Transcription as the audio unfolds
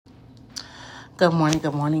Good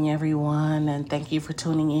morning, everyone, and thank you for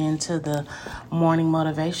tuning in to the Morning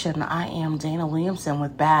Motivation. I am Dana Williamson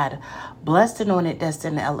with BAD, Blessed Anointed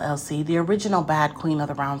Destined LLC, the original BAD Queen of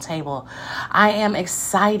the Round Table. I am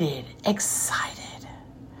excited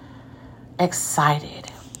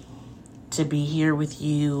to be here with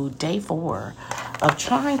you, day 4 of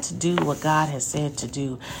trying to do what God has said to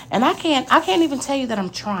do. And I can't even tell you that I'm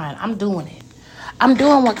trying. I'm doing it. I'm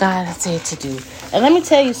doing what God has said to do. And let me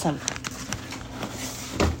tell you something.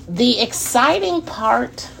 The exciting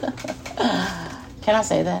part, can I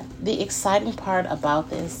say that? The exciting part about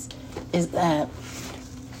this is that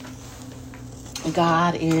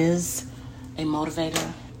God is a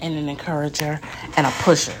motivator and an encourager and a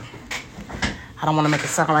pusher. I don't want to make it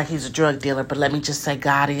sound like he's a drug dealer, but let me just say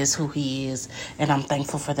God is who he is, and I'm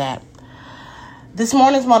thankful for that. This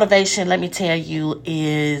morning's motivation, let me tell you,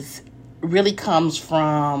 really comes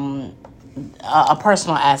from a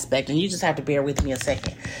personal aspect, and you just have to bear with me a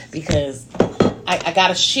second because I got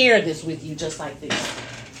to share this with you just like this.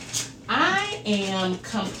 I am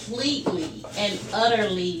completely and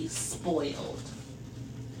utterly spoiled.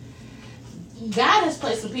 God has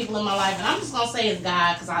placed some people in my life, and I'm just going to say it's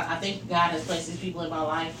God because I think God has placed these people in my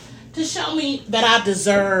life to show me that I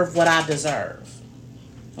deserve what I deserve.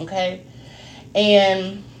 Okay?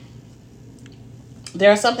 And there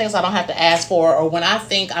are some things I don't have to ask for, or when I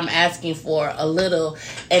think I'm asking for a little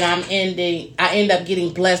and I end up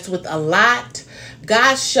getting blessed with a lot,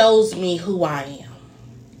 God shows me who I am.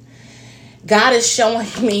 God is showing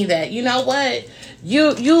me that, you know what?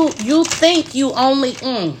 You think you only,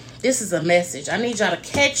 this is a message. I need y'all to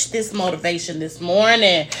catch this motivation this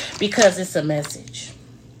morning because it's a message.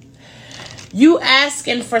 You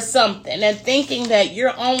asking for something and thinking that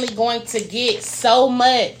you're only going to get so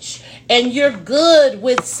much and you're good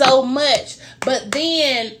with so much, but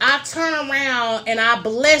then I turn around and I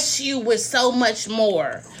bless you with so much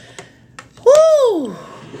more. Woo!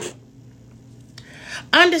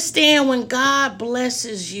 Understand when God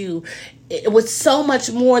blesses you with so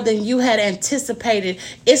much more than you had anticipated,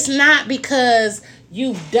 it's not because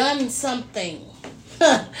you've done something,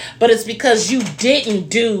 but it's because you didn't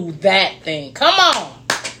do that thing. Come on.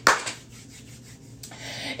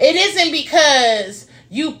 It isn't because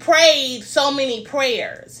you prayed so many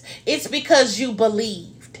prayers. It's because you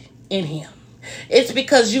believed in him. It's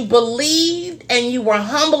because you believed and you were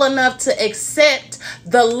humble enough to accept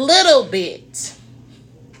the little bit.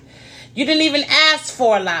 You didn't even ask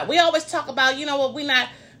for a lot. We always talk about, you know what, we're not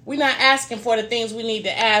asking for the things we need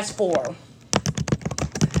to ask for.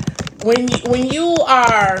 When you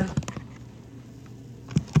are,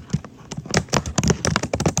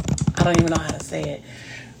 I don't even know how to say it.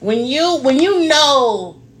 When you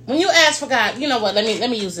ask for God, you know what, let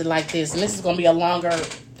me use it like this. And this is going to be a longer,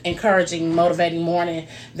 encouraging, motivating morning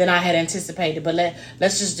than I had anticipated. But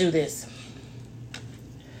let's just do this.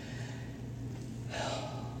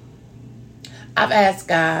 I've asked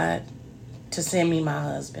God to send me my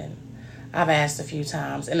husband. I've asked a few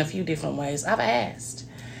times in a few different ways. I've asked.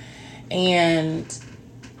 And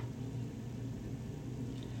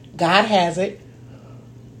God has it.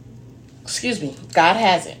 God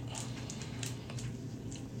has it.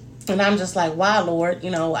 And I'm just like, wow, Lord, you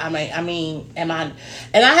know, I mean, am I?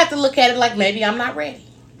 And I have to look at it like maybe I'm not ready.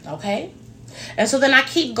 Okay. And so then I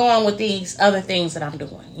keep going with these other things that I'm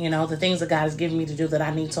doing, you know, the things that God has given me to do that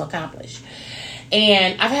I need to accomplish.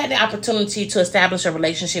 And I've had the opportunity to establish a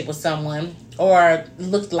relationship with someone, or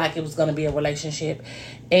looked like it was going to be a relationship.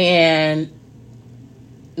 And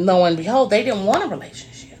lo and behold, they didn't want a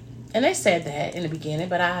relationship. And they said that in the beginning,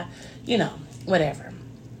 but whatever.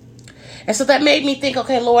 And so that made me think,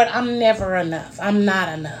 okay, Lord, I'm never enough. I'm not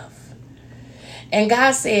enough. And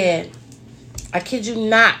God said, I kid you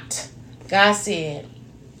not, God said,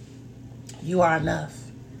 you are enough.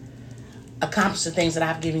 Accomplish the things that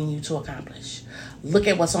I've given you to accomplish. Look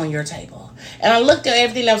at what's on your table. And I looked at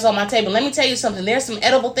everything that was on my table. Let me tell you something. There's some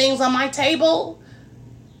edible things on my table,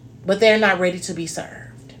 but they're not ready to be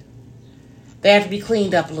served. They have to be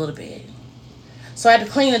cleaned up a little bit. So I had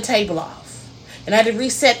to clean the table off. And I had to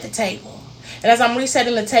reset the table. And as I'm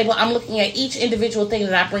resetting the table, I'm looking at each individual thing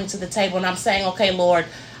that I bring to the table. And I'm saying, okay, Lord,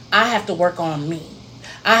 I have to work on me.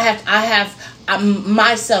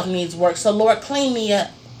 Myself needs work. So Lord, clean me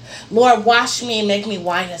up. Lord, wash me and make me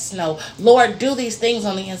white as snow. Lord, do these things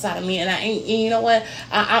on the inside of me. And you know what?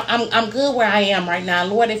 I'm good where I am right now.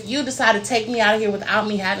 Lord, if you decide to take me out of here without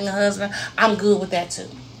me having a husband, I'm good with that too.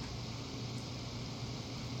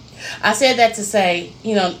 I said that to say,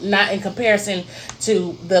 you know, not in comparison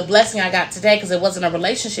to the blessing I got today, because it wasn't a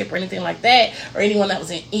relationship or anything like that, or anyone that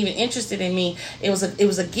was even interested in me. It was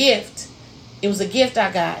a gift. It was a gift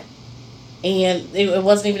I got. And it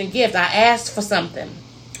wasn't even a gift. I asked for something.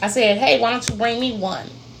 I said, hey, why don't you bring me one?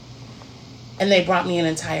 And they brought me an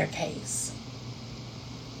entire case.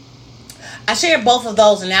 I share both of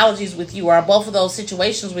those analogies with you, or both of those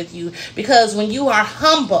situations with you, because when you are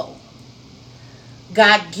humble,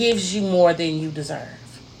 God gives you more than you deserve.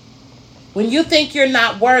 When you think you're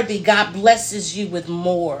not worthy, God blesses you with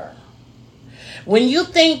more. When you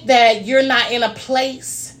think that you're not in a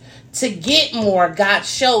place to get more, God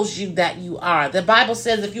shows you that you are. The Bible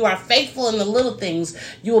says if you are faithful in the little things,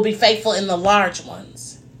 you will be faithful in the large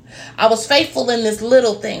ones. I was faithful in this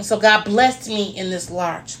little thing, so God blessed me in this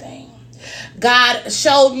large thing. God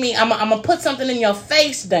showed me, I'm going to put something in your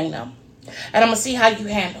face, Dana, and I'm going to see how you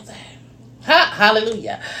handle that.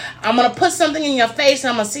 Hallelujah. I'm going to put something in your face, and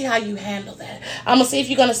I'm going to see how you handle that. I'm going to see if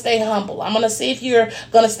you're going to stay humble. I'm going to see if you're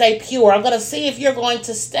going to stay pure. I'm going to see if you're going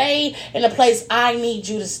to stay in the place I need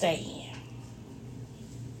you to stay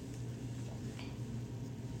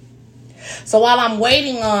in. So while I'm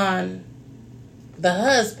waiting on the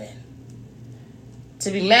husband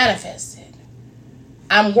to be manifested,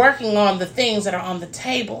 I'm working on the things that are on the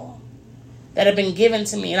table that have been given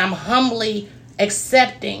to me. And I'm humbly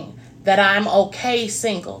accepting that I'm okay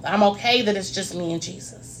single. I'm okay that it's just me and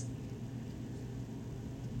Jesus.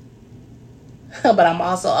 But I'm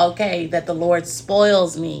also okay that the Lord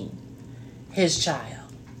spoils me, his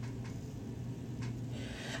child.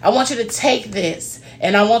 I want you to take this,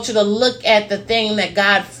 and I want you to look at the thing that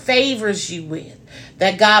God favors you with,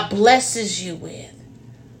 that God blesses you with.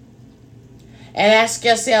 And ask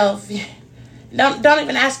yourself, don't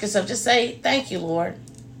even ask yourself, just say, thank you, Lord.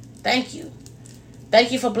 Thank you.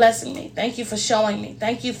 Thank you for blessing me. Thank you for showing me.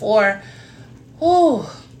 Thank you for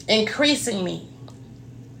increasing me.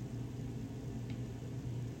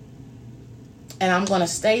 And I'm going to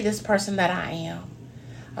stay this person that I am.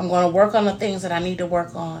 I'm going to work on the things that I need to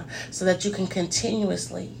work on so that you can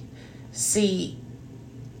continuously see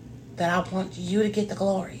that I want you to get the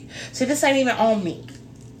glory. See, this ain't even on me.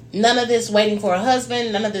 None of this waiting for a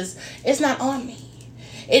husband, none of this, it's not on me.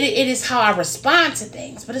 It is how I respond to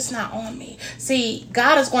things, but it's not on me. See,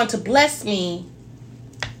 God is going to bless me,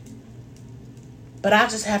 but I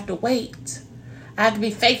just have to wait. I have to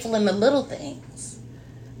be faithful in the little things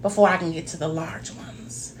before I can get to the large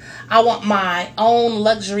ones. I want my own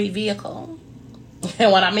luxury vehicle.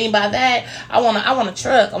 And what I mean by that, I want a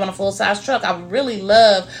truck. I want a full-size truck. I really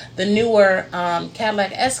love the newer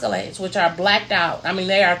Cadillac Escalades, which are blacked out. I mean,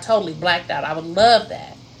 they are totally blacked out. I would love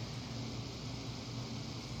that.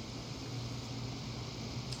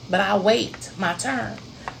 But I wait my turn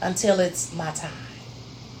until it's my time.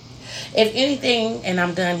 If anything, and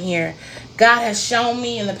I'm done here, God has shown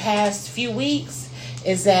me in the past few weeks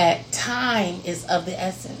is that time is of the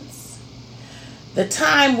essence. The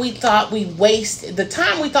time we thought we wasted, the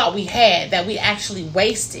time we thought we had that we actually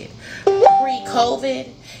wasted pre-COVID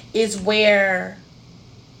is where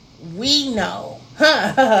we know.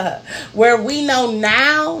 Where we know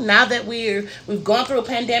now that we've gone through a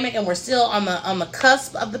pandemic and we're still on the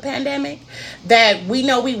cusp of the pandemic, that we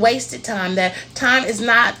know we wasted time, that time is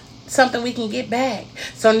not something we can get back.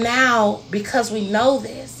 So now, because we know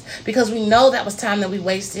this, because we know that was time that we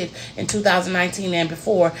wasted in 2019 and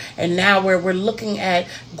before, and now we're looking at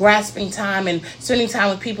grasping time and spending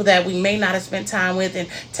time with people that we may not have spent time with, and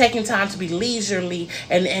taking time to be leisurely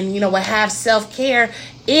and have self-care.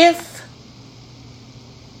 If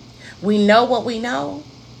we know what we know,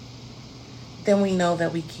 then we know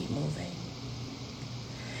that we keep moving.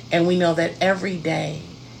 And we know that every day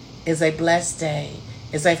is a blessed day,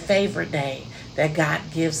 is a favorite day that God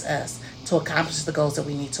gives us to accomplish the goals that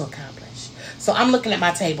we need to accomplish. So I'm looking at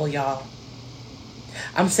my table, y'all.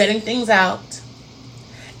 I'm setting things out,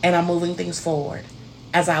 and I'm moving things forward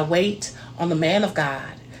as I wait on the man of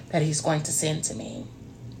God that he's going to send to me,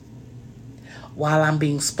 while I'm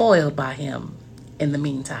being spoiled by him in the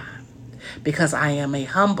meantime. Because I am a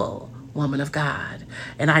humble woman of God,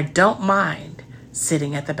 and I don't mind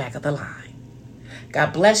sitting at the back of the line.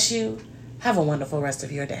 God bless you. Have a wonderful rest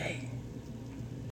of your day.